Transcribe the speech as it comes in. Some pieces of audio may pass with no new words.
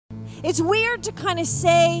It's weird to kind of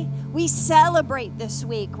say we celebrate this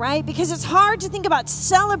week, right? Because it's hard to think about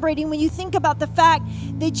celebrating when you think about the fact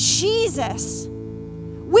that Jesus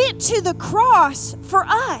went to the cross for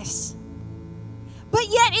us. But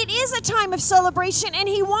yet it is a time of celebration, and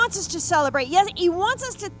he wants us to celebrate. Yes, he wants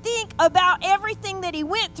us to think about everything that he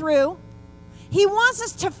went through. He wants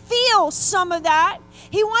us to feel some of that.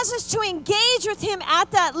 He wants us to engage with him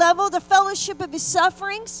at that level, the fellowship of his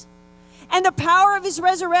sufferings and the power of his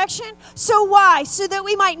resurrection. So why? So that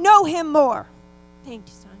we might know him more. Thank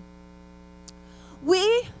you, son.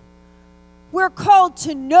 We're called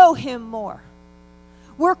to know him more.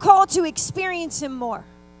 We're called to experience him more.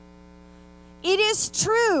 It is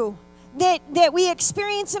true that we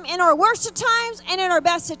experience him in our worst of times and in our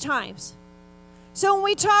best of times. So when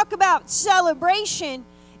we talk about celebration,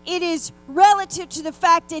 it is relative to the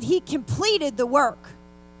fact that he completed the work.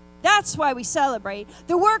 That's why we celebrate.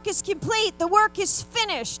 The work is complete. The work is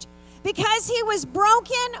finished. Because he was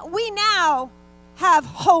broken, we now have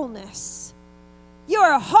wholeness.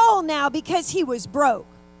 You're whole now because he was broke.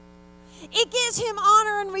 It gives him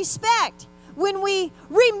honor and respect when we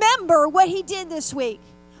remember what he did this week.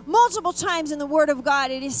 Multiple times in the Word of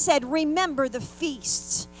God it is said, remember the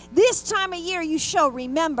feasts. This time of year you shall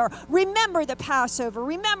remember. Remember the Passover.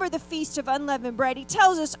 Remember the Feast of Unleavened Bread. He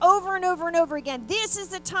tells us over and over and over again, this is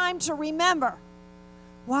the time to remember.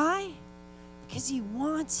 Why? Because he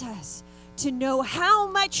wants us to know how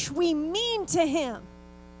much we mean to him.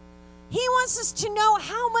 He wants us to know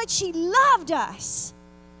how much he loved us.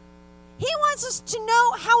 He wants us to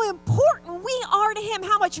know how important we are to him,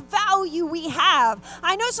 how much value we have.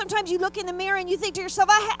 I know sometimes you look in the mirror and you think to yourself,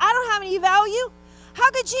 I don't have any value. How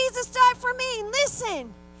could Jesus die for me?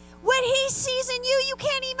 Listen, what he sees in you, you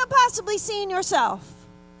can't even possibly see in yourself.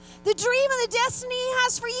 The dream and the destiny he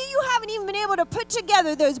has for you, you haven't even been able to put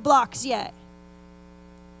together those blocks yet.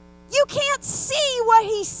 You can't see what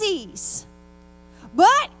he sees.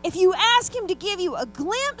 But if you ask him to give you a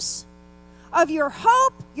glimpse of your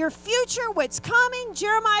hope, your future, what's coming.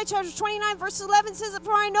 Jeremiah chapter 29 verse 11 says,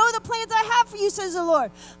 for I know the plans I have for you, says the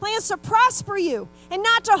Lord. Plans to prosper you and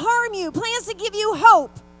not to harm you. Plans to give you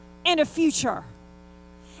hope and a future.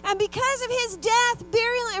 And because of his death,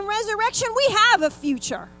 burial, and resurrection, we have a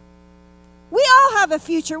future. We all have a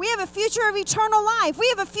future. We have a future of eternal life. We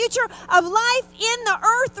have a future of life in the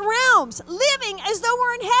earth realms, living as though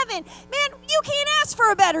we're in heaven. Man, you can't ask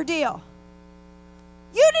for a better deal.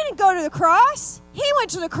 You didn't go to the cross. He went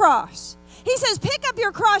to the cross. He says, pick up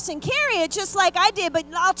your cross and carry it just like I did. But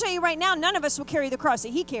I'll tell you right now, none of us will carry the cross that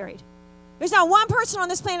he carried. There's not one person on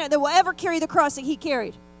this planet that will ever carry the cross that he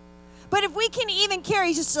carried. But if we can even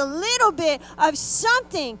carry just a little bit of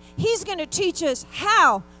something, he's going to teach us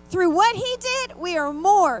how. Through what he did, we are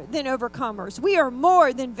more than overcomers. We are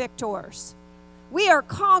more than victors. We are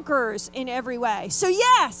conquerors in every way. So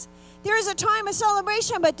yes, there is a time of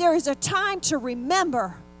celebration, but there is a time to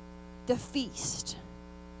remember the feast.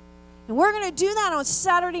 And we're going to do that on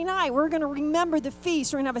Saturday night. We're going to remember the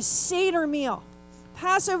feast. We're going to have a Seder meal,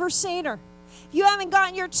 Passover Seder. If you haven't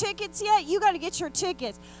gotten your tickets yet, you got to get your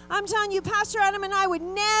tickets. I'm telling you, Pastor Adam and I would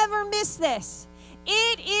never miss this.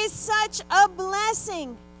 It is such a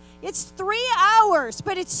blessing. It's 3 hours,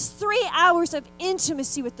 but it's 3 hours of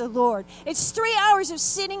intimacy with the Lord. It's 3 hours of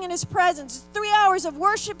sitting in his presence. It's 3 hours of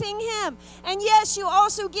worshiping him. And yes, you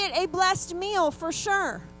also get a blessed meal for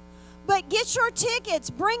sure. But get your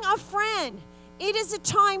tickets. Bring a friend. It is a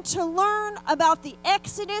time to learn about the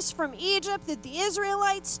exodus from Egypt that the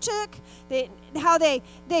Israelites took, how they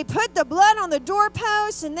put the blood on the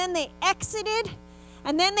doorposts and then they exited.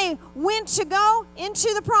 And then they went to go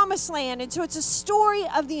into the promised land. And so it's a story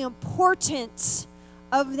of the importance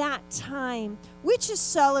of that time, which is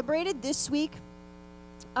celebrated this week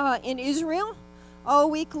in Israel. All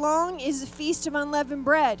week long is the Feast of Unleavened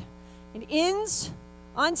Bread. It ends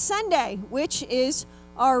on Sunday, which is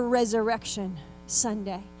our Resurrection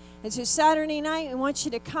Sunday. And so Saturday night, we want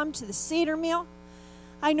you to come to the Seder meal.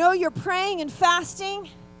 I know you're praying and fasting,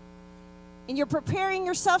 and you're preparing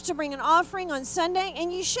yourself to bring an offering on Sunday,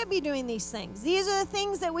 and you should be doing these things. These are the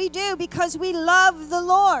things that we do because we love the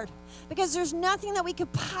Lord, because there's nothing that we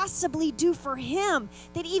could possibly do for him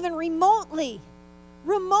that even remotely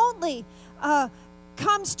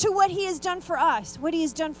comes to what he has done for us. What he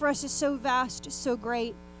has done for us is so vast, so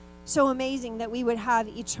great, so amazing that we would have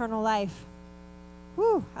eternal life.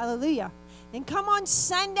 Whew, hallelujah. And come on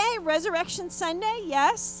Sunday, Resurrection Sunday,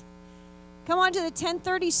 yes. Come on to the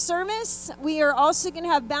 10:30 service. We are also going to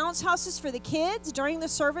have bounce houses for the kids. During the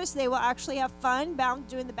service, they will actually have fun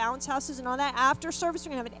doing the bounce houses and all that. After service,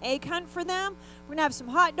 we're going to have an egg hunt for them. We're going to have some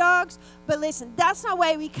hot dogs. But listen, that's not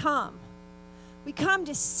why we come. We come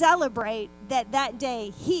to celebrate that that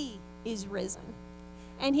day he is risen.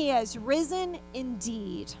 And he has risen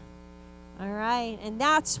indeed. All right? And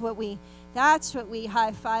that's what we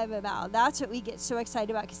high five about. That's what we get so excited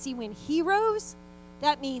about. Because see, when he rose,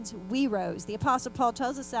 that means we rose. The Apostle Paul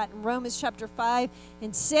tells us that in Romans chapter 5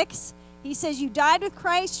 and 6. He says, you died with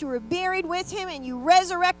Christ, you were buried with him, and you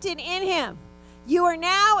resurrected in him. You are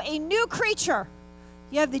now a new creature.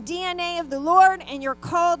 You have the DNA of the Lord, and you're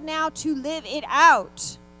called now to live it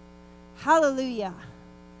out. Hallelujah.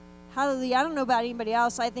 Hallelujah. I don't know about anybody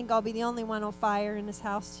else. I think I'll be the only one on fire in this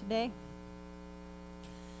house today.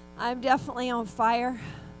 I'm definitely on fire.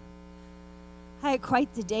 I had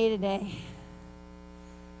quite the day today.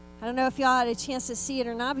 I don't know if y'all had a chance to see it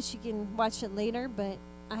or not, but you can watch it later. But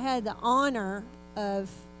I had the honor of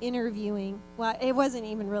interviewing. Well, it wasn't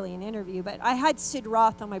even really an interview, but I had Sid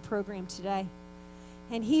Roth on my program today.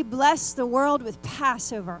 And he blessed the world with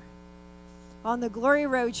Passover on the Glory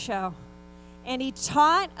Road Show. And he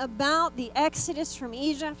taught about the Exodus from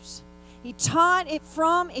Egypt. He taught it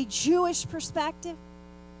from a Jewish perspective.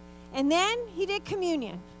 And then he did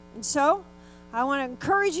communion. And so I want to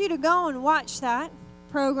encourage you to go and watch that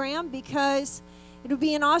program, because it'll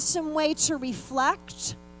be an awesome way to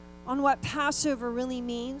reflect on what Passover really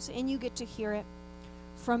means. And you get to hear it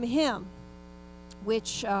from him,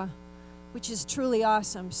 which is truly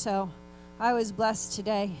awesome. So I was blessed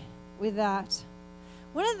today with that.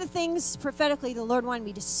 One of the things prophetically the Lord wanted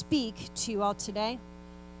me to speak to you all today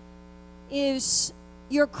is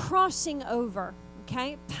you're crossing over,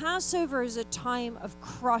 okay? Passover is a time of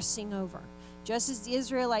crossing over. Just as the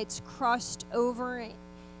Israelites crossed over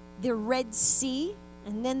the Red Sea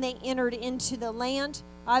and then they entered into the land.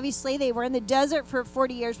 Obviously, they were in the desert for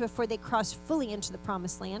 40 years before they crossed fully into the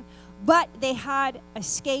Promised Land. But they had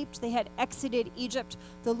escaped. They had exited Egypt.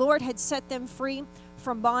 The Lord had set them free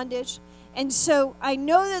from bondage. And so I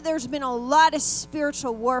know that there's been a lot of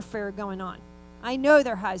spiritual warfare going on. I know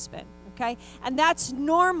there has been, okay? And that's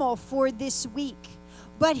normal for this week.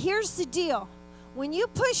 But here's the deal. When you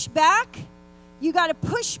push back, you got to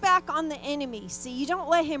push back on the enemy. See, you don't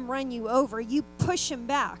let him run you over. You push him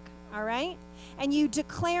back, all right? And you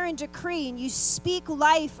declare and decree and you speak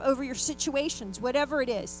life over your situations, whatever it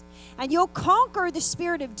is. And you'll conquer the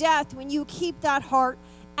spirit of death when you keep that heart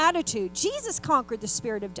attitude. Jesus conquered the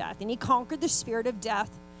spirit of death, and he conquered the spirit of death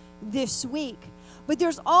this week. But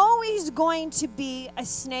there's always going to be a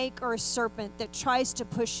snake or a serpent that tries to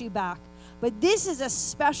push you back. But this is a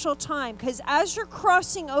special time, because as you're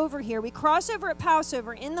crossing over here, we cross over at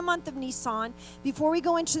Passover in the month of Nisan before we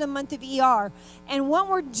go into the month of ER. And what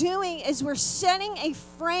we're doing is we're setting a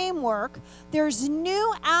framework. There's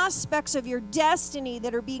new aspects of your destiny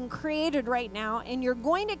that are being created right now, and you're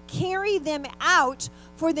going to carry them out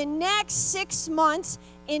for the next 6 months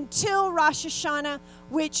until Rosh Hashanah,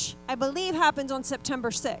 which I believe happens on September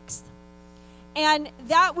 6th. And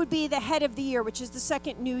that would be the head of the year, which is the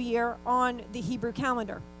second new year on the Hebrew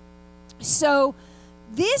calendar. So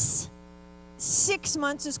this 6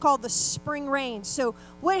 months is called the spring rain. So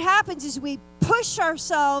what happens is we push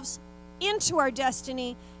ourselves into our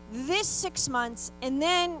destiny this 6 months, and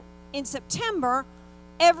then in September,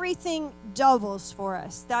 everything doubles for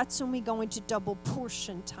us. That's when we go into double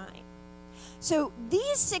portion time. So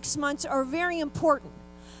these 6 months are very important,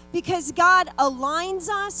 because God aligns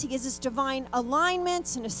us. He gives us divine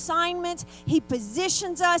alignments and assignments. He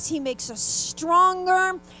positions us. He makes us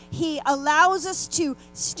stronger. He allows us to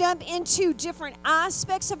step into different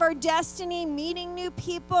aspects of our destiny, meeting new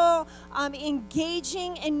people,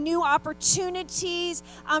 engaging in new opportunities,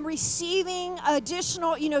 receiving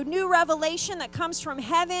additional, new revelation that comes from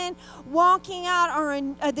heaven, walking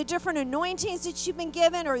out the different anointings that you've been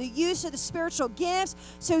given, or the use of the spiritual gifts.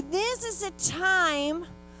 So this is a time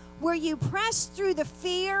where you press through the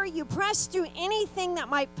fear, you press through anything that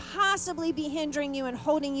might possibly be hindering you and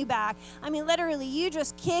holding you back. I mean, literally, you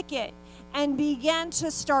just kick it and begin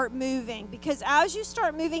to start moving. Because as you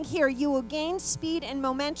start moving here, you will gain speed and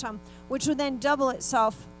momentum, which will then double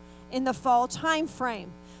itself in the fall time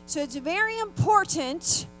frame. So it's very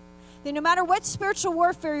important that no matter what spiritual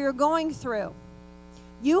warfare you're going through,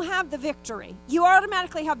 you have the victory. You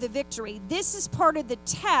automatically have the victory. This is part of the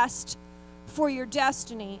test for your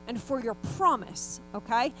destiny and for your promise,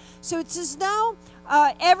 okay? So it's as though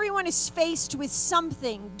everyone is faced with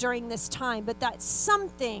something during this time, but that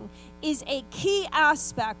something is a key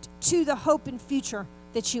aspect to the hope and future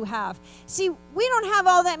that you have. See, we don't have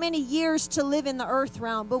all that many years to live in the earth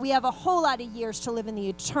realm, but we have a whole lot of years to live in the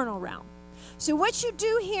eternal realm. So what you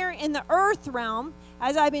do here in the earth realm,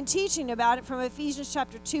 as I've been teaching about it from Ephesians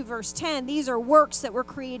chapter 2, verse 10, these are works that were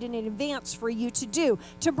created in advance for you to do,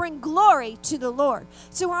 to bring glory to the Lord.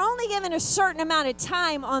 So we're only given a certain amount of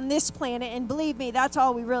time on this planet, and believe me, that's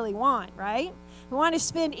all we really want, right? We want to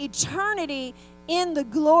spend eternity in the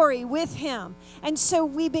glory with him. And so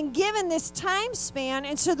we've been given this time span,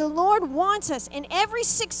 and so the Lord wants us, and every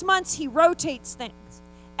 6 months he rotates things.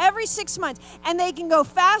 Every 6 months. And they can go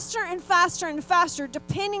faster and faster and faster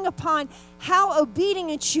depending upon how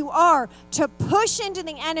obedient you are to push into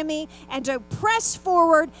the enemy and to press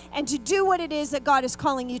forward and to do what it is that God is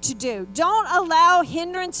calling you to do. Don't allow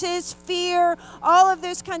hindrances, fear, all of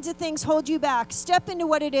those kinds of things hold you back. Step into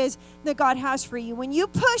what it is that God has for you. When you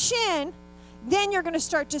push in, then you're going to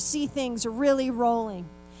start to see things really rolling.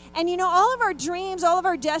 And you know, all of our dreams, all of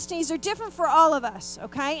our destinies are different for all of us,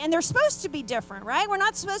 okay? And they're supposed to be different, right? We're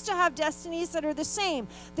not supposed to have destinies that are the same.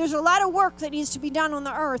 There's a lot of work that needs to be done on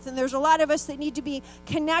the earth, and there's a lot of us that need to be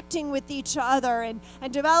connecting with each other and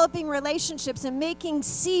developing relationships and making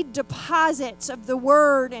seed deposits of the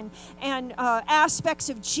Word and aspects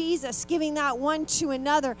of Jesus, giving that one to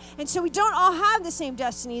another. And so we don't all have the same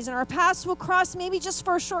destinies, and our paths will cross maybe just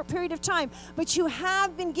for a short period of time, but you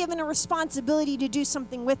have been given a responsibility to do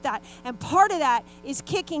something with that. And part of that is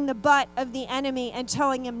kicking the butt of the enemy and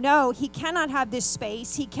telling him, no, he cannot have this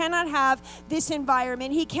space. He cannot have this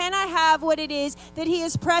environment. He cannot have what it is that he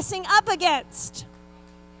is pressing up against.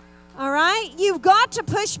 All right? You've got to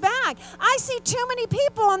push back. I see too many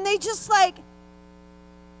people and they just like,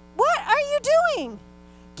 what are you doing?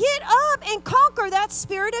 Get up and conquer that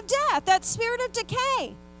spirit of death, that spirit of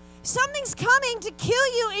decay. Something's coming to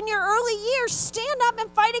kill you in your early years. Stand up and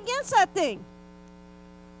fight against that thing.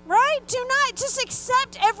 Right? Do not just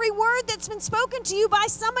accept every word that's been spoken to you by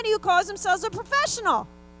somebody who calls themselves a professional.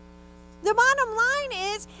 The bottom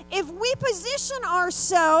line is, if we position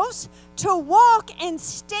ourselves to walk and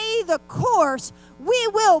stay the course, we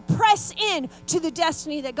will press in to the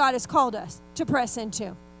destiny that God has called us to press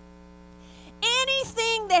into.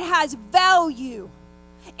 Anything that has value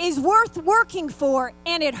is worth working for,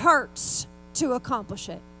 and it hurts to accomplish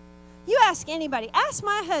it. You ask anybody, ask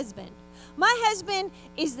my husband. My husband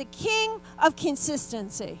is the king of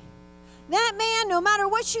consistency. That man, no matter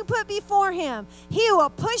what you put before him, he will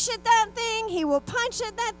push at that thing, he will punch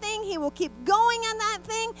at that thing, he will keep going on that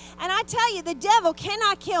thing. And I tell you, the devil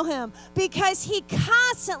cannot kill him because he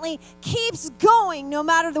constantly keeps going no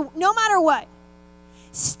matter what.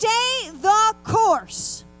 Stay the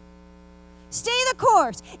course. Stay the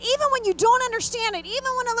course. Even when you don't understand it, even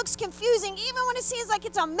when it looks confusing, even when it seems like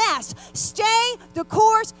it's a mess, stay the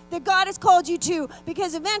course that God has called you to,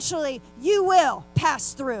 because eventually you will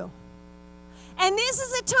pass through. And this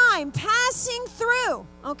is a time passing through,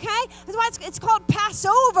 okay? That's why it's called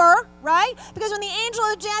Passover, right? Because when the angel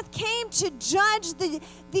of death came to judge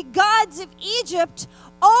the gods of Egypt,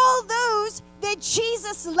 all those that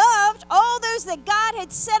Jesus loved, all those that God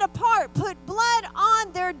had set apart, put blood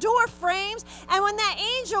on their door frames. And when that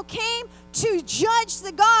angel came to judge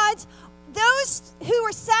the gods, those who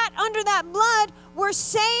were sat under that blood were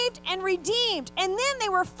saved and redeemed. And then they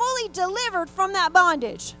were fully delivered from that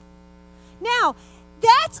bondage. Now,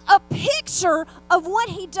 that's a picture of what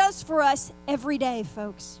he does for us every day,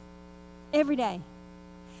 folks. Every day.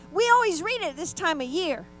 We always read it at this time of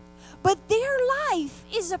year. But their life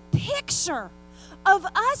is a picture of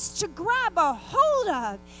us to grab a hold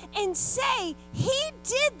of and say, he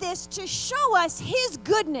did this to show us his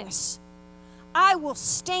goodness. I will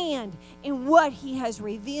stand in what he has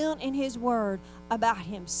revealed in his word about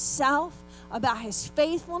himself, about his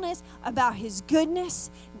faithfulness, about his goodness.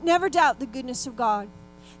 Never doubt the goodness of God.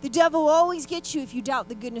 The devil will always get you if you doubt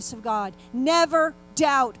the goodness of God. Never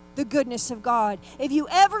doubt the goodness of God. If you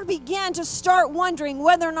ever begin to start wondering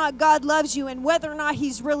whether or not God loves you and whether or not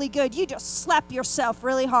he's really good, you just slap yourself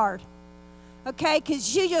really hard. Okay?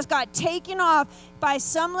 Because you just got taken off by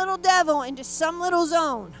some little devil into some little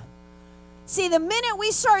zone. See, the minute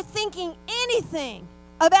we start thinking anything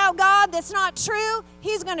about God that's not true,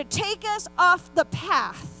 he's going to take us off the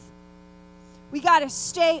path. We got to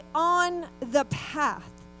stay on the path.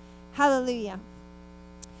 Hallelujah.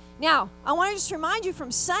 Now, I want to just remind you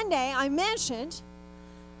from Sunday, I mentioned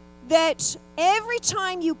that every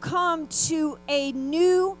time you come to a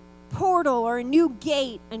new portal or a new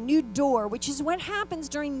gate, a new door, which is what happens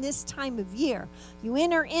during this time of year, you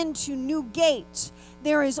enter into new gates,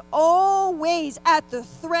 there is always at the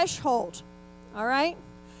threshold, all right,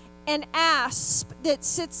 an asp that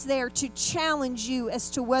sits there to challenge you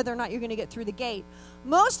as to whether or not you're going to get through the gate.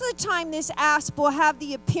 Most of the time, this asp will have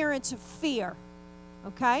the appearance of fear,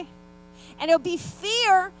 okay? And it'll be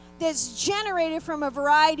fear that's generated from a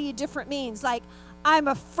variety of different means. Like, I'm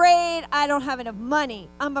afraid I don't have enough money.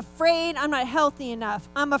 I'm afraid I'm not healthy enough.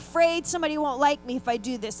 I'm afraid somebody won't like me if I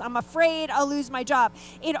do this. I'm afraid I'll lose my job.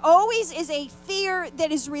 It always is a fear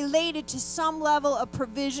that is related to some level of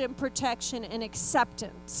provision, protection, and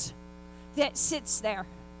acceptance that sits there.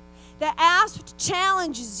 The ask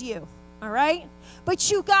challenges you, all right?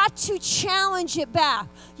 But you got to challenge it back.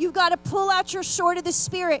 You've got to pull out your sword of the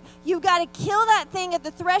Spirit. You've got to kill that thing at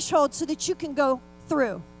the threshold so that you can go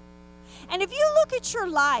through. And if you look at your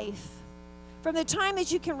life from the time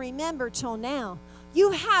that you can remember till now,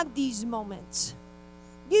 you have these moments.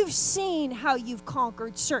 You've seen how you've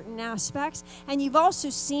conquered certain aspects, and you've also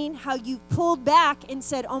seen how you've pulled back and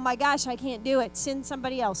said, oh my gosh, I can't do it. Send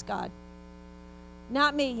somebody else, God.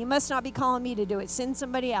 Not me. You must not be calling me to do it. Send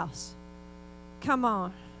somebody else. Come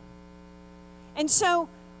on. And so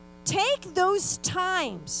take those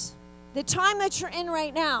times, the time that you're in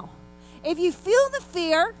right now. If you feel the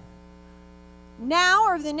fear, now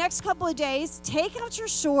or the next couple of days, take out your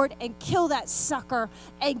sword and kill that sucker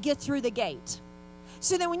and get through the gate.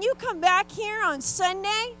 So that when you come back here on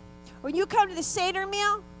Sunday, when you come to the Seder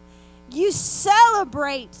meal, you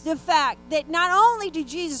celebrate the fact that not only did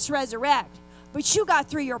Jesus resurrect, but you got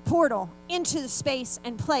through your portal into the space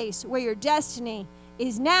and place where your destiny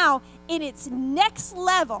is now in its next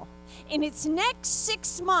level, in its next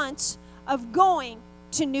 6 months of going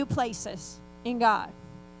to new places in God.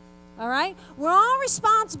 All right? We're all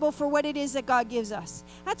responsible for what it is that God gives us.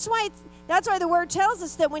 That's why the Word tells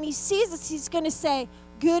us that when He sees us, He's going to say,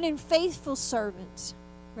 good and faithful servant,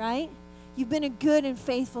 right? You've been a good and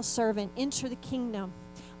faithful servant. Enter the kingdom.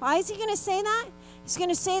 Why is He going to say that? He's going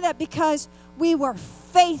to say that because we were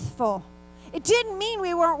faithful. It didn't mean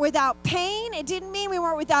we weren't without pain. It didn't mean we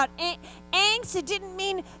weren't without angst. It didn't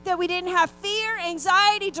mean that we didn't have fear,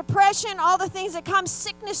 anxiety, depression, all the things that come,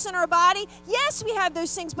 sickness in our body. Yes, we have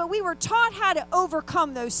those things, but we were taught how to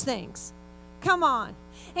overcome those things. Come on.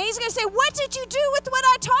 And He's going to say, what did you do with what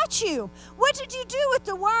I taught you? What did you do with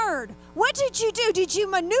the Word? What did you do? Did you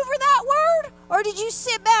maneuver that Word? Or did you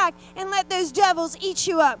sit back and let those devils eat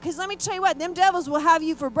you up? Because let me tell you what, them devils will have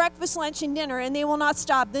you for breakfast, lunch, and dinner, and they will not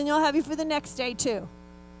stop. Then they'll have you for the next day too.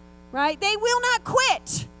 Right? They will not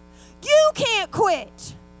quit. You can't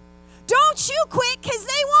quit. Don't you quit, because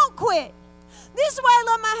they won't quit. This is why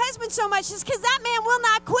I love my husband so much, is because that man will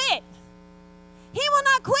not quit. He will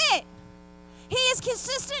not quit. He is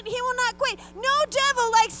consistent. He will not quit. No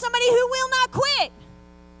devil likes somebody who will not quit.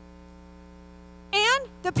 And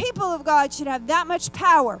the people of God should have that much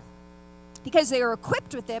power because they are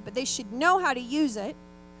equipped with it, but they should know how to use it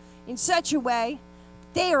in such a way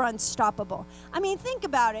they are unstoppable. I mean, think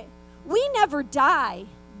about it. We never die,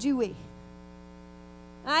 do we?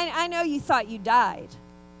 I know you thought you died,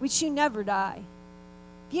 but you never die.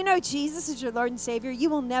 If you know Jesus is your Lord and Savior, you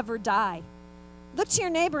will never die. Look to your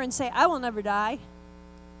neighbor and say, I will never die.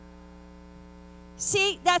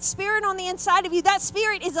 See, that spirit on the inside of you, that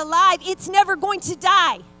spirit is alive. It's never going to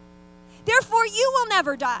die. Therefore, you will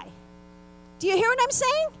never die. Do you hear what I'm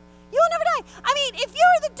saying? You will never die. I mean, if you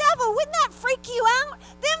were the devil, wouldn't that freak you out?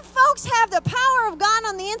 Them folks have the power of God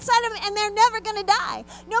on the inside of them, and they're never going to die.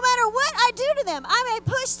 No matter what I do to them, I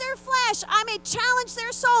may push their flesh, I may challenge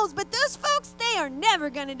their souls, but those folks, they are never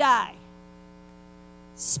going to die.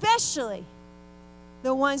 Especially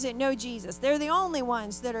the ones that know Jesus. They're the only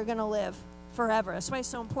ones that are going to live forever. That's why it's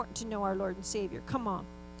so important to know our Lord and Savior. Come on.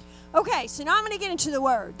 Okay, so now I'm going to get into the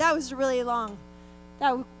Word. That was really long.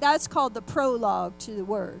 That's called the prologue to the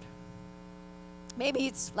Word. Maybe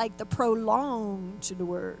it's like the prolong to the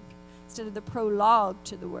Word instead of the prologue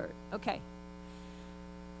to the Word. Okay.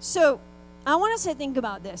 So I want us to think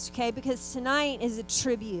about this, okay, because tonight is a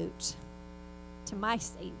tribute to my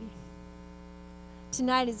Savior.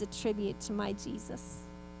 Tonight is a tribute to my Jesus.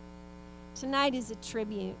 Tonight is a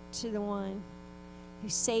tribute to the one who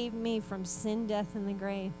saved me from sin, death, and the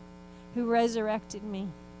grave, who resurrected me,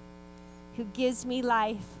 who gives me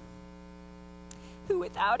life, who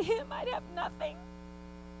without Him I'd have nothing.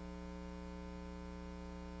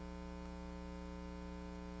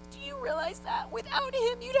 Do you realize that? Without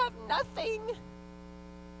Him you'd have nothing.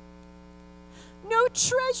 No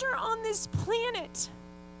treasure on this planet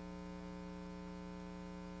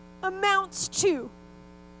amounts to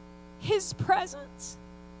His presence,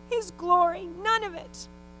 His glory. None of it.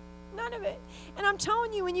 None of it. And I'm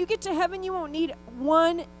telling you, when you get to heaven, you won't need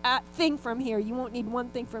one thing from here. You won't need one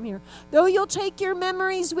thing from here. Though you'll take your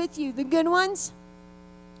memories with you, the good ones,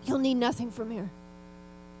 you'll need nothing from here.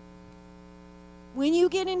 When you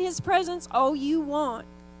get in His presence, all you want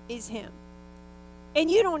is Him.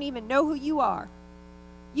 And you don't even know who you are.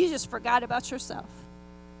 You just forgot about yourself.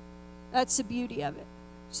 That's the beauty of it.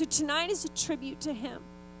 So tonight is a tribute to him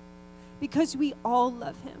because we all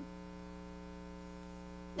love him.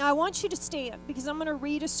 Now I want you to stand because I'm going to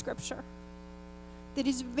read a scripture that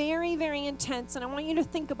is very, very intense, and I want you to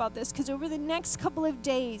think about this because over the next couple of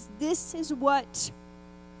days, this is what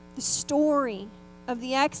the story of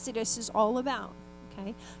the Exodus is all about.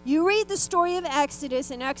 Okay? You read the story of Exodus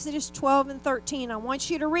in Exodus 12 and 13. I want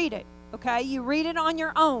you to read it. Okay? You read it on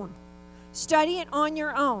your own. Study it on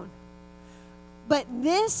your own. But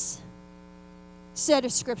this set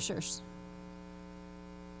of scriptures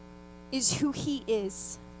is who he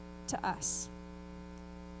is to us.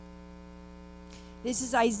 This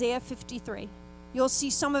is Isaiah 53. You'll see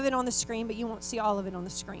some of it on the screen, but you won't see all of it on the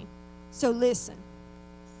screen. So listen.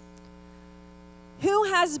 Who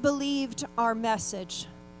has believed our message,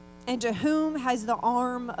 and to whom has the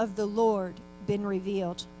arm of the Lord been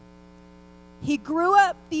revealed? He grew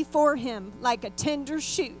up before him like a tender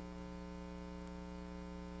shoot,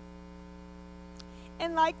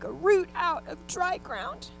 and like a root out of dry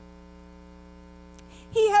ground.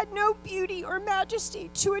 He had no beauty or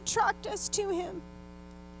majesty to attract us to him,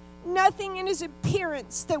 nothing in his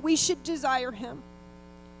appearance that we should desire him.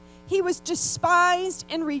 He was despised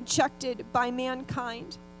and rejected by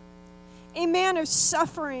mankind, a man of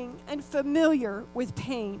suffering and familiar with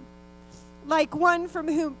pain, like one from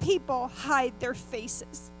whom people hide their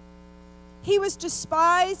faces. He was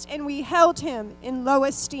despised, and we held him in low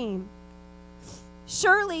esteem.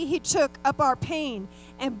 Surely he took up our pain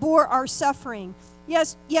and bore our suffering.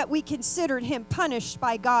 Yes, yet we considered him punished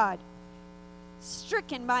by God,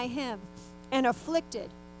 stricken by him, and afflicted.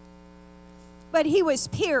 But he was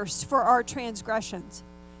pierced for our transgressions.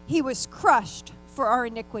 He was crushed for our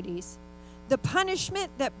iniquities. The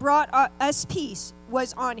punishment that brought us peace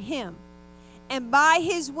was on him, and by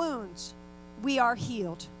his wounds we are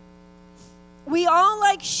healed. We all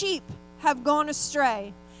like sheep have gone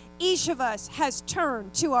astray. Each of us has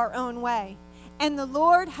turned to our own way, and the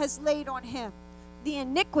Lord has laid on him the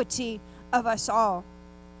iniquity of us all.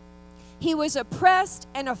 He was oppressed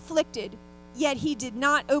and afflicted, yet he did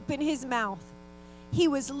not open his mouth. He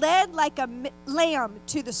was led like a lamb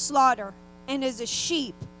to the slaughter, and as a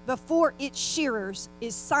sheep before its shearers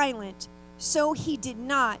is silent, so he did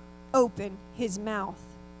not open his mouth.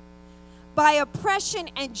 By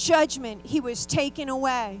oppression and judgment he was taken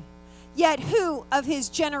away. Yet who of his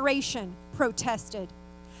generation protested?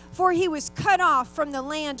 For he was cut off from the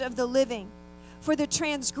land of the living. For the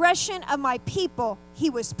transgression of my people he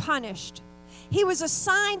was punished. He was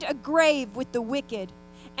assigned a grave with the wicked,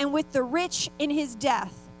 and with the rich in his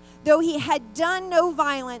death, though he had done no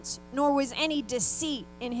violence, nor was any deceit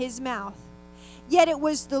in his mouth. Yet it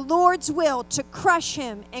was the Lord's will to crush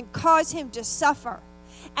him and cause him to suffer.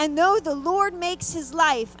 And though the Lord makes his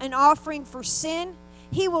life an offering for sin,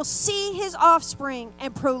 he will see his offspring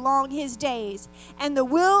and prolong his days, and the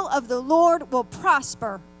will of the Lord will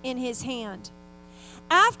prosper in his hand.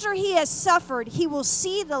 After he has suffered, he will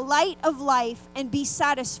see the light of life and be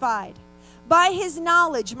satisfied. By his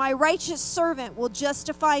knowledge, my righteous servant will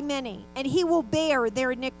justify many, and he will bear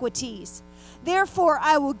their iniquities. Therefore,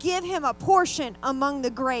 I will give him a portion among the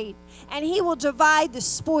great, and he will divide the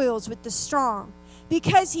spoils with the strong.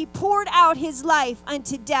 Because he poured out his life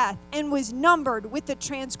unto death and was numbered with the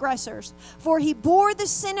transgressors. For he bore the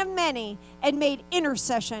sin of many and made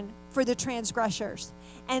intercession for the transgressors.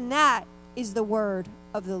 And that is the word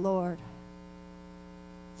of the Lord.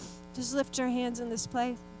 Just lift your hands in this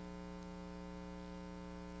place.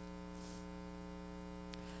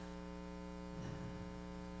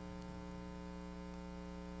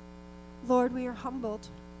 Lord, we are humbled.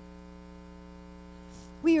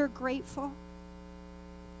 We are grateful.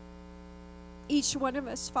 Each one of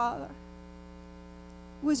us, Father,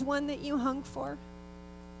 was one that you hung for.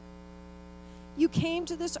 You came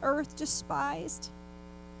to this earth despised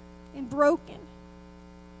and broken.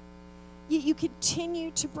 Yet you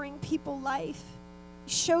continue to bring people life.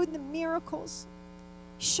 You showed them miracles.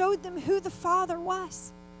 You showed them who the Father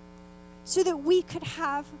was so that we could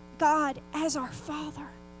have God as our Father.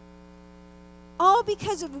 All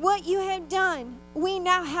because of what you have done, we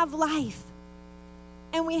now have life.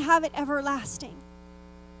 And we have it everlasting.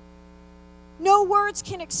 No words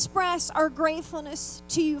can express our gratefulness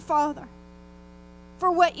to you, Father,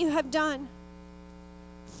 for what you have done.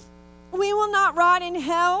 We will not rot in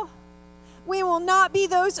hell. We will not be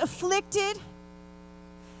those afflicted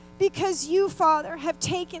because you, Father, have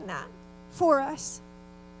taken that for us.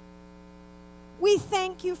 We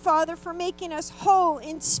thank you, Father, for making us whole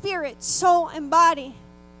in spirit, soul, and body.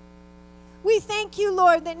 We thank you,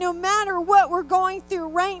 Lord, that no matter what we're going through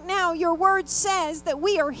right now, your word says that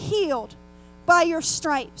we are healed by your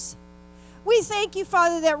stripes. We thank you,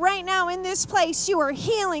 Father, that right now in this place you are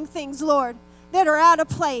healing things, Lord, that are out of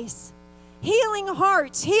place. Healing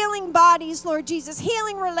hearts, healing bodies, Lord Jesus,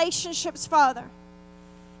 healing relationships, Father.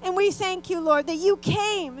 And we thank you, Lord, that you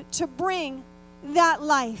came to bring that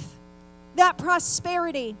life, that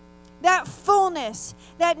prosperity, that fullness,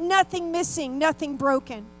 that nothing missing, nothing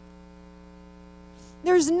broken.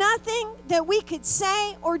 There's nothing that we could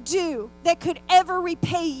say or do that could ever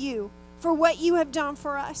repay you for what you have done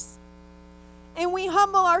for us. And we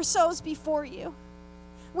humble ourselves before you.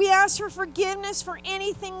 We ask for forgiveness for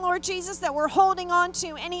anything, Lord Jesus, that we're holding on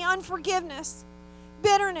to, any unforgiveness,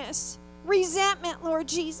 bitterness, resentment, Lord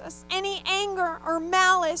Jesus, any anger or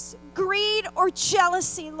malice, greed or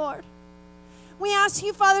jealousy, Lord. We ask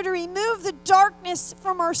you, Father, to remove the darkness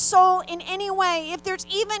from our soul in any way. If there's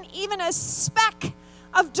even a speck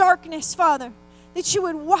of darkness, Father, that you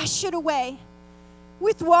would wash it away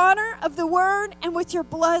with water of the word and with your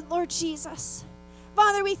blood, Lord Jesus.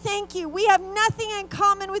 Father, we thank you. We have nothing in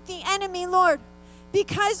common with the enemy, Lord,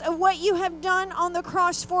 because of what you have done on the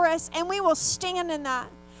cross for us, and we will stand in that.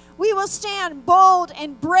 We will stand bold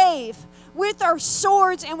and brave with our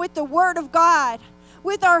swords and with the word of God,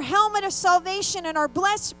 with our helmet of salvation and our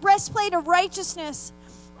breastplate of righteousness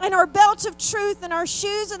and our belt of truth and our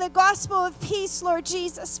shoes of the gospel of peace, Lord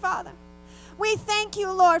Jesus, Father. We thank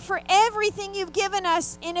you, Lord, for everything you've given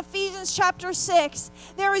us in Ephesians chapter 6.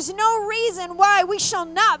 There is no reason why we shall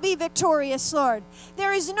not be victorious, Lord.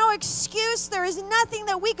 There is no excuse. There is nothing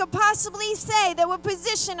that we could possibly say that would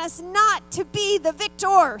position us not to be the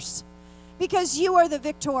victors, because you are the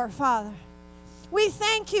victor, Father. We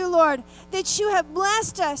thank you, Lord, that you have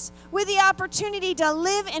blessed us with the opportunity to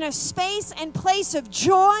live in a space and place of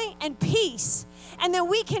joy and peace, and that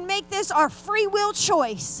we can make this our free will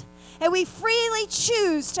choice. And we freely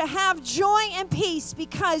choose to have joy and peace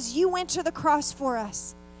because you went to the cross for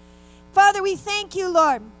us. Father, we thank you,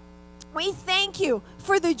 Lord. We thank you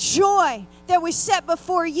for the joy that was set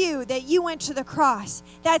before you, that you went to the cross.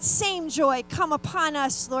 That same joy come upon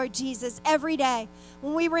us, Lord Jesus, every day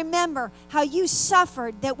when we remember how you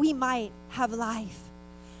suffered that we might have life.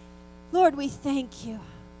 Lord, we thank you.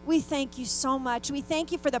 We thank you so much. We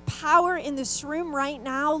thank you for the power in this room right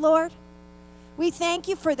now, Lord. We thank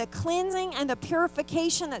you for the cleansing and the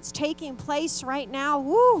purification that's taking place right now.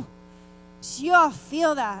 Woo! You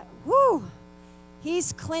feel that. Woo!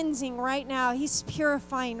 He's cleansing right now. He's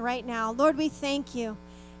purifying right now. Lord, we thank you.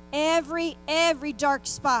 Every dark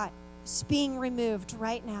spot is being removed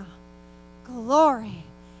right now. Glory.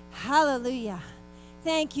 Hallelujah.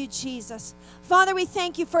 Thank you, Jesus. Father, we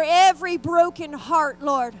thank you for every broken heart,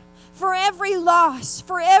 Lord. For every loss,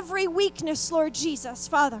 for every weakness, Lord Jesus,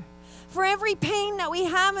 Father. For every pain that we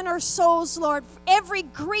have in our souls, Lord, for every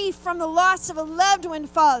grief from the loss of a loved one,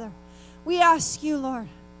 Father, we ask you, Lord,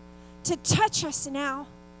 to touch us now,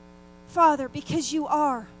 Father, because you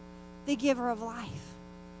are the giver of life.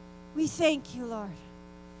 We thank you, Lord.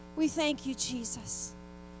 We thank you, Jesus.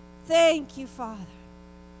 Thank you, Father.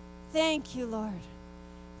 Thank you, Lord.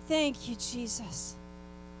 Thank you, Jesus.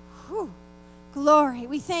 Whew. Glory.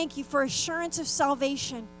 We thank you for assurance of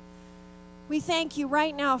salvation. We thank you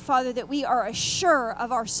right now, Father, that we are sure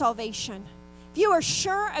of our salvation. If you are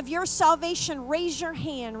sure of your salvation, raise your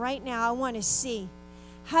hand right now. I want to see.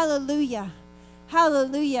 Hallelujah.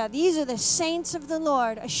 Hallelujah. These are the saints of the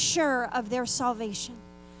Lord, assured of their salvation.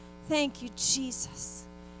 Thank you, Jesus.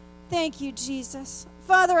 Thank you, Jesus.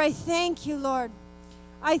 Father, I thank you, Lord.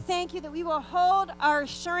 I thank you that we will hold our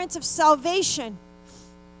assurance of salvation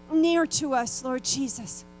near to us, Lord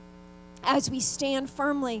Jesus, as we stand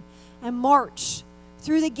firmly and march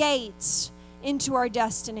through the gates into our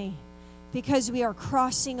destiny, because we are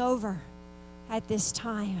crossing over at this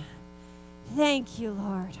time. Thank you,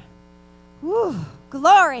 Lord. Woo.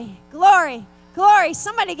 Glory, glory, glory.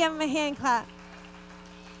 Somebody give him a hand clap.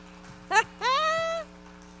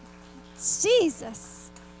 Jesus.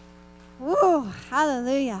 Woo.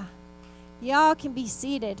 Hallelujah. Y'all can be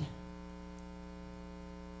seated.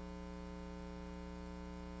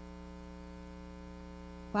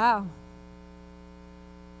 Wow.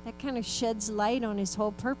 That kind of sheds light on his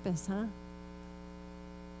whole purpose, huh?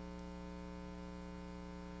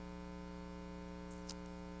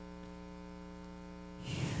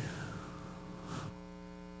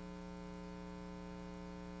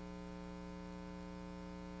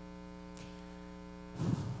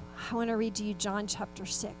 I want to read to you John chapter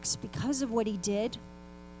 6. Because of what he did,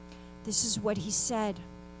 this is what he said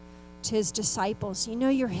to his disciples. You know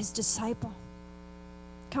you're his disciple.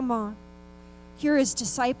 Come on. You're his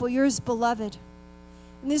disciple. You're his beloved.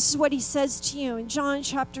 And this is what he says to you in John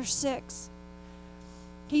chapter 6.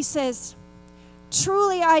 He says,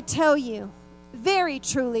 Truly I tell you, very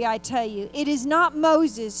truly I tell you, it is not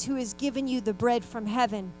Moses who has given you the bread from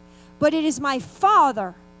heaven, but it is my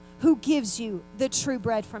Father who gives you the true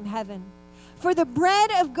bread from heaven. For the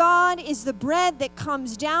bread of God is the bread that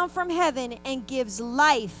comes down from heaven and gives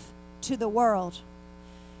life to the world.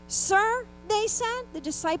 Sir, they said, the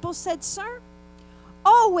disciples said, Sir,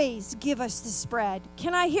 always give us this bread.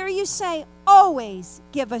 Can I hear you say, always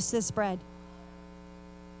give us this bread?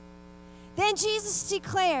 Then Jesus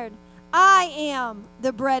declared, I am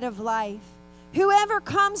the bread of life. Whoever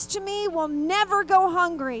comes to me will never go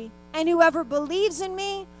hungry, and whoever believes in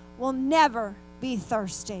me will never be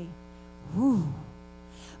thirsty. Whew.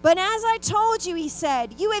 But as I told you, he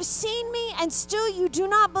said, you have seen me, and still you do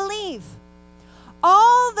not believe.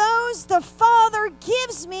 All those the Father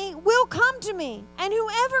gives me will come to me, and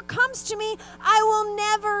whoever comes to me, I will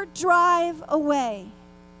never drive away.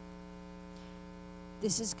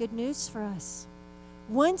 This is good news for us.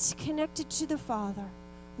 Once connected to the Father,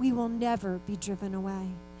 we will never be driven away.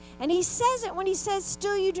 And he says it when he says,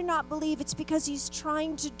 still you do not believe. It's because he's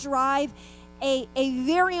trying to drive a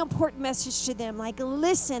very important message to them. Like,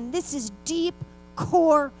 listen, this is deep,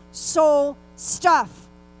 core, soul stuff.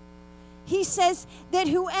 He says that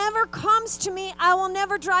whoever comes to me, I will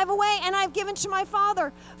never drive away, and I've given to my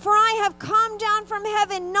Father. For I have come down from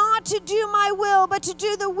heaven not to do my will, but to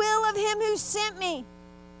do the will of him who sent me.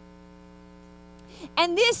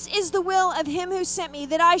 And this is the will of him who sent me,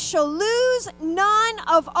 that I shall lose none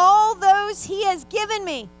of all those he has given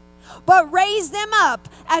me, but raise them up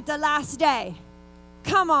at the last day.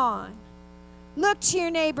 Come on. Look to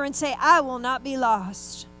your neighbor and say, I will not be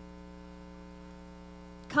lost.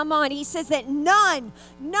 Come on. He says that none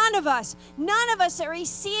of us that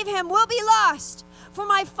receive him will be lost. For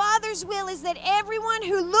my Father's will is that everyone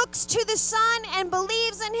who looks to the Son and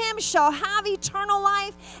believes in him shall have eternal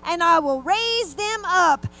life, and I will raise them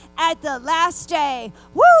up at the last day.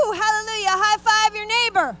 Woo! Hallelujah. High five your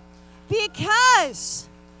neighbor. Because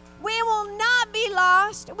we will not be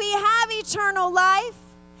lost. We have eternal life.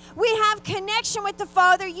 We have connection with the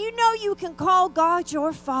Father. You know you can call God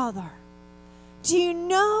your Father. Do you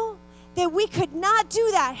know that we could not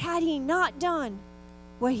do that had he not done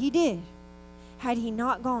what he did? Had he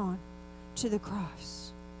not gone to the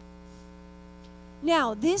cross?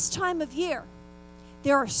 Now, this time of year,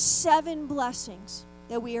 there are 7 blessings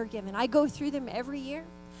that we are given. I go through them every year.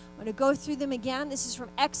 I'm going to go through them again. This is from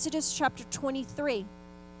Exodus chapter 23.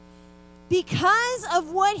 Because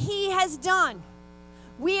of what he has done,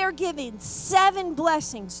 we are given 7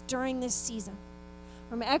 blessings during this season.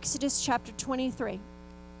 From Exodus chapter 23.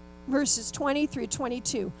 Verses 20 through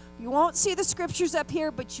 22. You won't see the scriptures up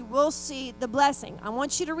here, but you will see the blessing. I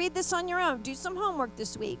want you to read this on your own. Do some homework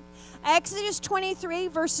this week. Exodus 23,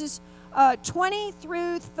 verses 20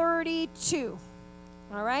 through 32.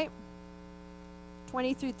 All right?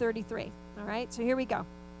 20 through 33. All right? So here we go.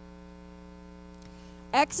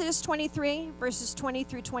 Exodus 23, verses 20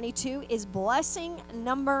 through 22 is blessing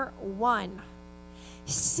number 1.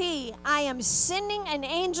 See, I am sending an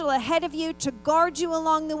angel ahead of you to guard you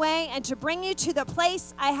along the way and to bring you to the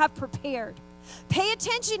place I have prepared. Pay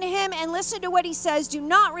attention to him and listen to what he says. Do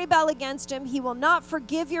not rebel against him. He will not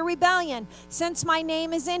forgive your rebellion, since my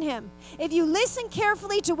name is in him. If you listen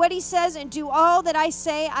carefully to what he says and do all that I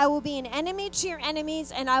say, I will be an enemy to your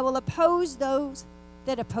enemies, and I will oppose those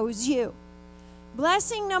that oppose you.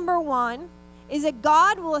 Blessing number 1 is that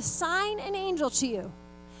God will assign an angel to you.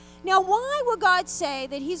 Now, why would God say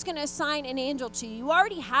that he's going to assign an angel to you? You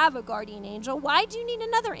already have a guardian angel. Why do you need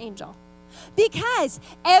another angel? Because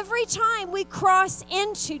every time we cross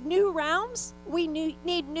into new realms, we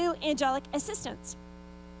need new angelic assistance.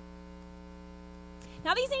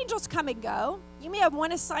 Now, these angels come and go. You may have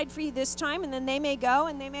one assigned for you this time, and then they may go,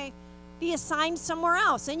 and they may be assigned somewhere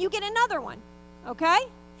else, and you get another one, okay?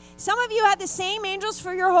 Some of you have the same angels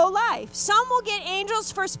for your whole life. Some will get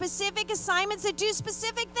angels for specific assignments that do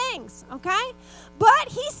specific things, okay? But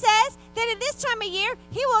he says that at this time of year,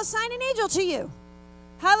 he will assign an angel to you.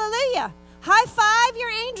 Hallelujah. High five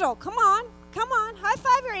your angel. Come on. Come on. High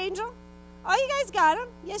five your angel. Oh, you guys got him.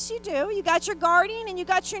 Yes, you do. You got your guardian and you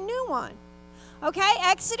got your new one. Okay,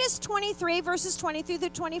 Exodus 23, verses 20 through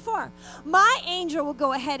 24. My angel will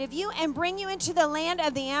go ahead of you and bring you into the land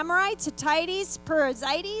of the Amorites, Hittites,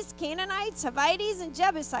 Perizzites, Canaanites, Hivites, and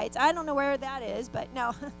Jebusites. I don't know where that is, but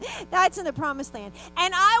no, that's in the promised land.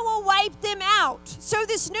 And I will wipe them out. So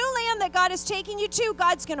this new land that God is taking you to,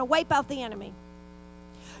 God's going to wipe out the enemy.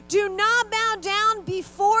 Do not bow down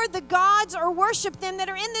before the gods or worship them that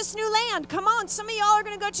are in this new land. Come on, some of y'all are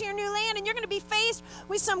going to go to your new land and you're going to be faced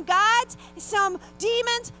with some gods, some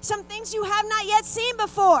demons, some things you have not yet seen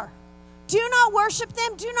before. Do not worship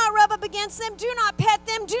them. Do not rub up against them. Do not pet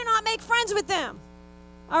them. Do not make friends with them.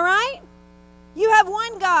 All right? You have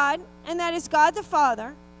one God, and that is God the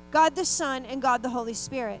Father, God the Son, and God the Holy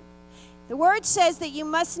Spirit. The word says that you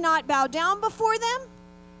must not bow down before them,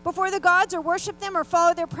 before the gods, or worship them, or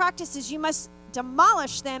follow their practices. You must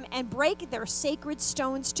demolish them and break their sacred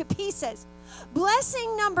stones to pieces.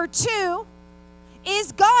 Blessing number 2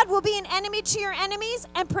 is God will be an enemy to your enemies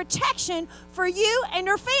and protection for you and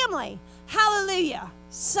your family. Hallelujah.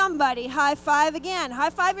 Somebody high five again.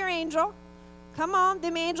 High five your angel. Come on,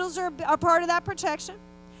 them angels are part of that protection.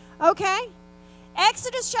 Okay?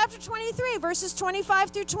 Exodus chapter 23, verses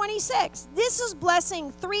 25 through 26. This is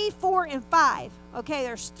blessing 3, 4, and 5. Okay,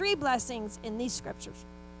 there's 3 blessings in these scriptures.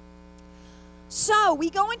 So, we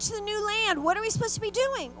go into the new land. What are we supposed to be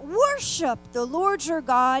doing? Worship the Lord your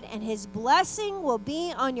God, and his blessing will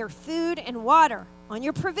be on your food and water, on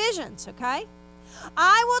your provisions, okay?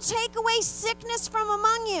 I will take away sickness from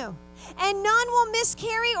among you, and none will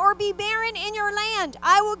miscarry or be barren in your land.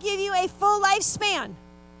 I will give you a full lifespan.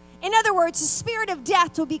 In other words, the spirit of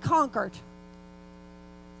death will be conquered.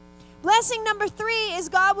 Blessing number 3 is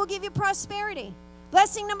God will give you prosperity.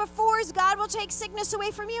 Blessing number 4 is God will take sickness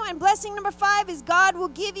away from you. And blessing number 5 is God will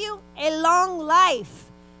give you a long life.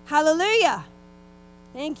 Hallelujah.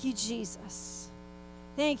 Thank you, Jesus.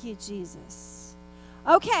 Thank you, Jesus.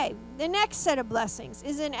 Okay, the next set of blessings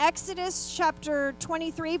is in Exodus chapter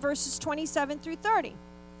 23, verses 27 through 30.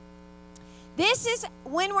 This is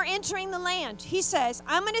when we're entering the land. He says,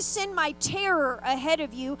 I'm going to send my terror ahead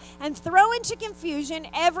of you and throw into confusion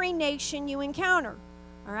every nation you encounter.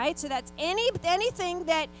 All right, so that's anything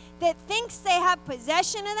that thinks they have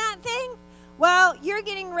possession of that thing. Well, you're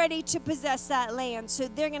getting ready to possess that land, so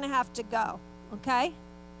they're going to have to go, okay?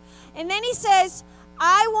 And then he says,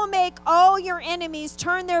 I will make all your enemies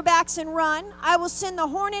turn their backs and run. I will send the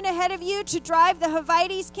hornet ahead of you to drive the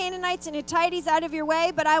Hivites, Canaanites, and Hittites out of your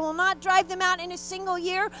way, but I will not drive them out in a single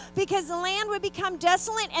year because the land would become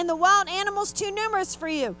desolate and the wild animals too numerous for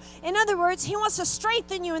you. In other words, he wants to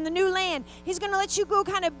strengthen you in the new land. He's going to let you go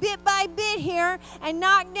kind of bit by bit here and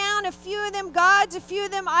knock down a few of them gods, a few of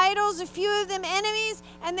them idols, a few of them enemies,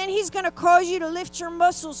 and then he's going to cause you to lift your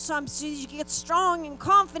muscles some so you get strong and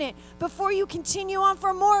confident before you continue on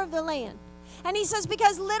for more of the land. And he says,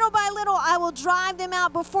 because little by little I will drive them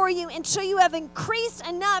out before you until you have increased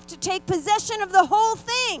enough to take possession of the whole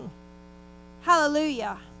thing.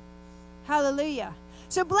 Hallelujah. Hallelujah.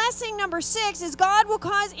 So blessing number 6 is God will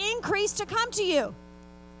cause increase to come to you.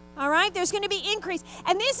 All right, there's going to be increase.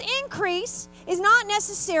 And this increase is not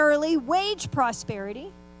necessarily wage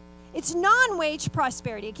prosperity. It's non-wage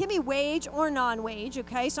prosperity. It can be wage or non-wage,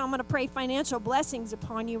 okay? So I'm going to pray financial blessings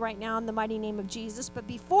upon you right now in the mighty name of Jesus. But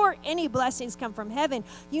before any blessings come from heaven,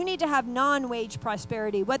 you need to have non-wage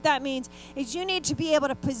prosperity. What that means is you need to be able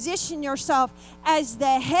to position yourself as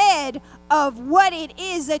the head of what it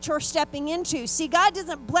is that you're stepping into. See, God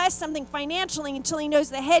doesn't bless something financially until he knows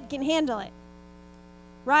the head can handle it,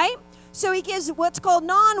 right? So he gives what's called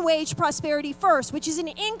non-wage prosperity first, which is an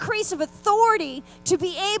increase of authority to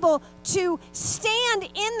be able to stand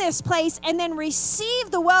in this place and then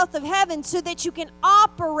receive the wealth of heaven so that you can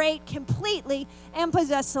operate completely and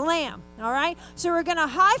possess the Lamb. All right? So we're going to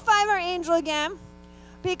high-five our angel again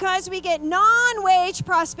because we get non-wage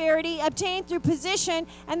prosperity obtained through position,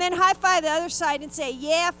 and then high-five the other side and say,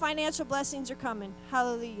 yeah, financial blessings are coming.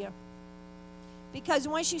 Hallelujah. Because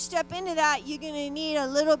once you step into that, you're going to need a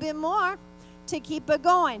little bit more to keep it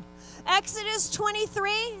going. Exodus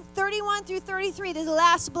 23, 31 through 33, this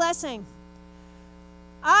last blessing.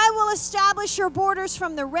 I will establish your borders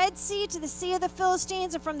from the Red Sea to the Sea of the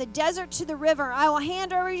Philistines and from the desert to the river. I will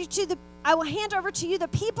hand over to you the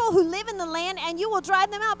people who live in the land, and you will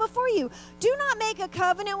drive them out before you. Do not make a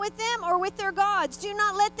covenant with them or with their gods. Do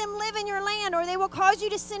not let them live in your land, or they will cause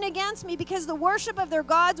you to sin against me, because the worship of their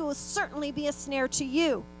gods will certainly be a snare to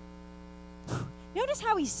you. Notice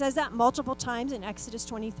how he says that multiple times in Exodus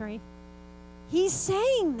 23. He's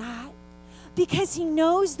saying that because he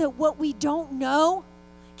knows that what we don't know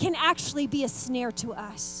can actually be a snare to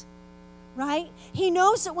us. Right? He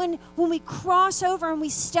knows that when we cross over and we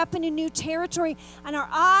step into new territory and our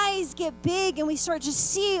eyes get big and we start to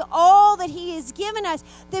see all that he has given us,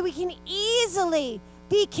 that we can easily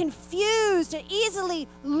be confused, easily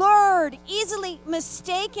lured, easily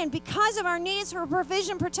mistaken because of our needs for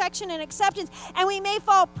provision, protection, and acceptance. And we may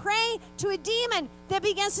fall prey to a demon that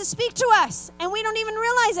begins to speak to us and we don't even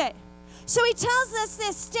realize it. So he tells us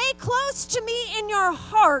this: stay close to me in your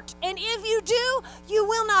heart, and if you do, you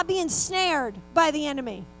will not be ensnared by the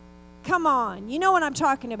enemy. Come on, you know what I'm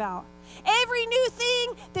talking about. Every new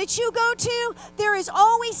thing that you go to, there is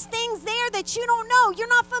always things there that you don't know. You're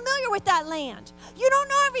not familiar with that land. You don't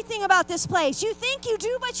know everything about this place. You think you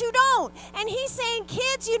do, but you don't. And he's saying,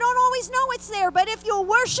 kids, you don't always know what's there, but if you'll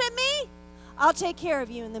worship me, I'll take care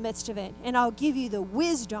of you in the midst of it, and I'll give you the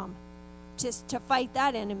wisdom to fight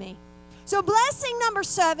that enemy. So blessing number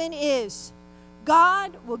 7 is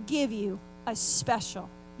God will give you a special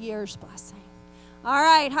year's blessing. All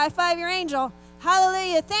right, high five your angel.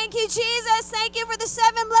 Hallelujah. Thank you, Jesus. Thank you for the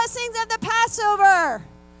 7 blessings of the Passover.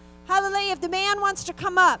 Hallelujah. If the man wants to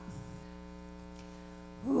come up.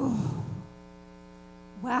 Ooh.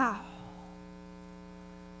 Wow.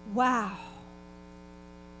 Wow.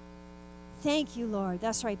 Thank you, Lord.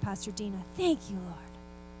 That's right, Pastor Dina. Thank you, Lord.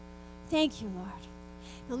 Thank you, Lord.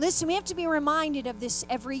 Now listen, we have to be reminded of this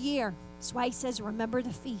every year. That's why he says, remember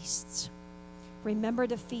the feasts. Remember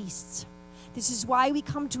the feasts. This is why we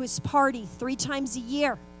come to his party 3 times a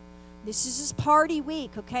year. This is his party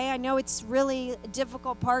week, okay? I know it's really a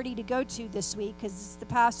difficult party to go to this week because it's the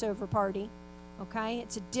Passover party, okay?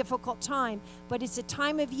 It's a difficult time, but it's a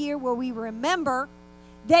time of year where we remember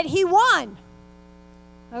that he won,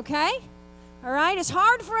 okay? All right? It's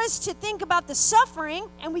hard for us to think about the suffering,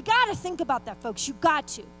 and we got to think about that, folks. You got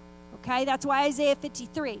to, okay? That's why Isaiah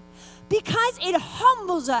 53. Because it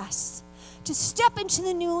humbles us. To step into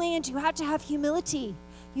the new land, you have to have humility.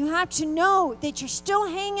 You have to know that you're still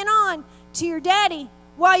hanging on to your daddy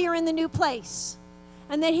while you're in the new place.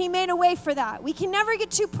 And that he made a way for that. We can never get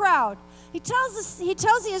too proud. He tells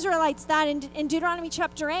the Israelites that in Deuteronomy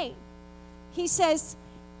chapter 8. He says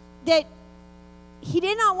that he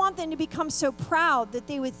did not want them to become so proud that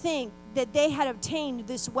they would think that they had obtained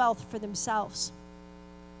this wealth for themselves.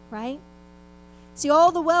 Right? See,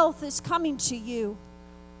 all the wealth is coming to you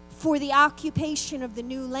for the occupation of the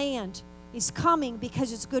new land is coming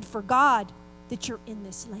because it's good for God that you're in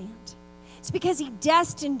this land. It's because he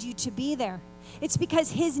destined you to be there. It's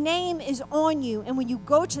because his name is on you, and when you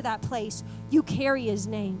go to that place, you carry his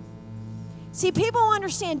name. See, people who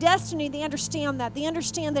understand destiny, they understand that. They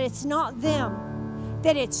understand that it's not them,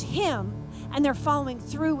 that it's him, and they're following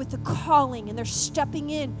through with the calling, and they're stepping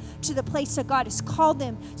in to the place that God has called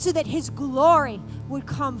them so that his glory would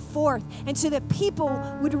come forth, and so that people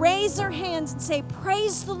would raise their hands and say,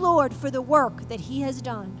 praise the Lord for the work that he has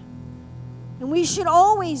done. And we should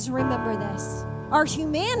always remember this. Our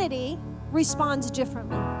humanity responds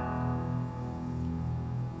differently.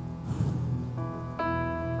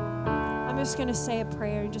 I'm just going to say a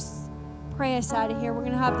prayer and just pray us out of here. We're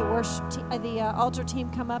going to have the worship, the altar team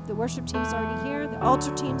come up. The worship team's already here. The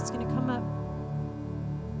altar team's going to come up.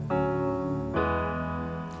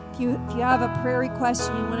 If you have a prayer request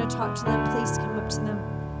and you want to talk to them, please come up to them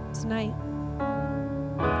tonight.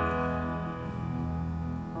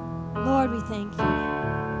 Lord, we thank you.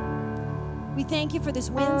 We thank you for this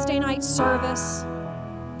Wednesday night service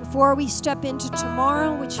before we step into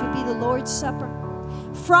tomorrow, which would be the Lord's Supper.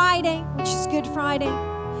 Friday, which is Good Friday.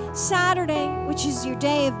 Saturday, which is your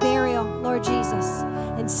day of burial, Lord Jesus.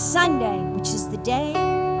 And Sunday, which is the day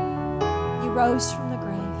you rose from the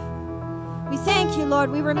grave. We thank you,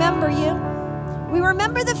 Lord. We remember you. We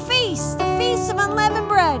remember the feast of unleavened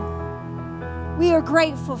bread. We are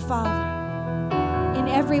grateful, Father, in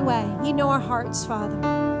every way. You know our hearts, Father.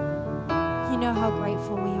 You know how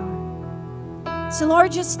grateful we are. So,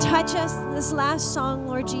 Lord, just touch us this last song,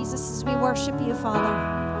 Lord Jesus, as we worship you,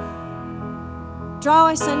 Father. Draw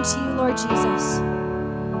us unto you, Lord Jesus.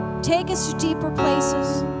 Take us to deeper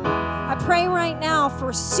places. I pray right now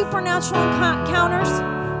for supernatural encounters,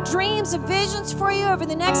 dreams and visions for you over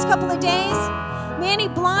the next couple of days. May any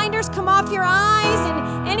blinders come off your eyes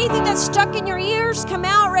and anything that's stuck in your ears come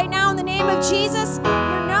out right now in the name of Jesus.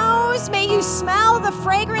 Your nose, may you smell the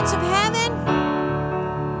fragrance of heaven.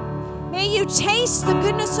 May you taste the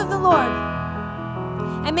goodness of the Lord.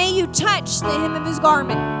 And may you touch the hem of his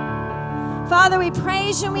garment. Father, we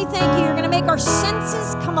praise you and we thank you. You're going to make our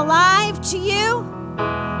senses come alive to you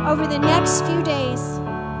over the next few days.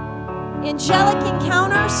 Angelic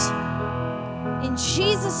encounters. In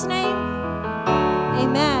Jesus' name,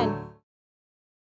 amen.